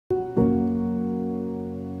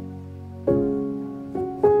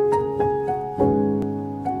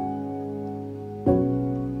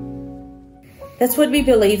That's what we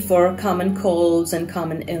believe for common colds and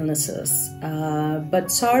common illnesses.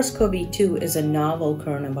 But SARS-CoV-2 is a novel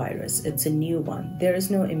coronavirus. It's a new one. There is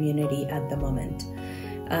no immunity at the moment.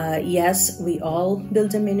 Yes, we all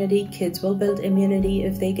build immunity. Kids will build immunity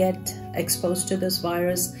if they get exposed to this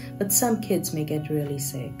virus, but some kids may get really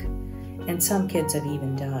sick, and some kids have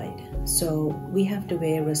even died. So we have to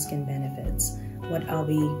weigh risk and benefits. What are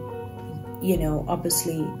we,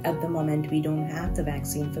 obviously at the moment we don't have the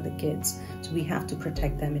vaccine for the kids, so we have to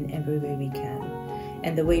protect them in every way we can.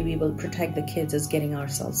 And the way we will protect the kids is getting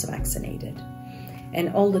ourselves vaccinated. And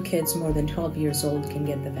all the kids more than 12 years old can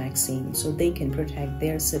get the vaccine, so they can protect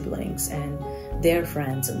their siblings and their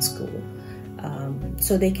friends in school.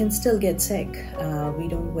 So they can still get sick. We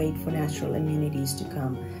don't wait for natural immunities to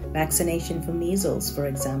come. Vaccination for measles, for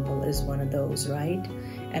example, is one of those, right?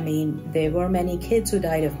 I mean, there were many kids who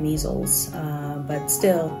died of measles, but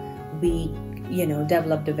still we,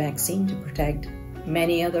 developed a vaccine to protect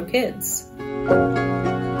many other kids.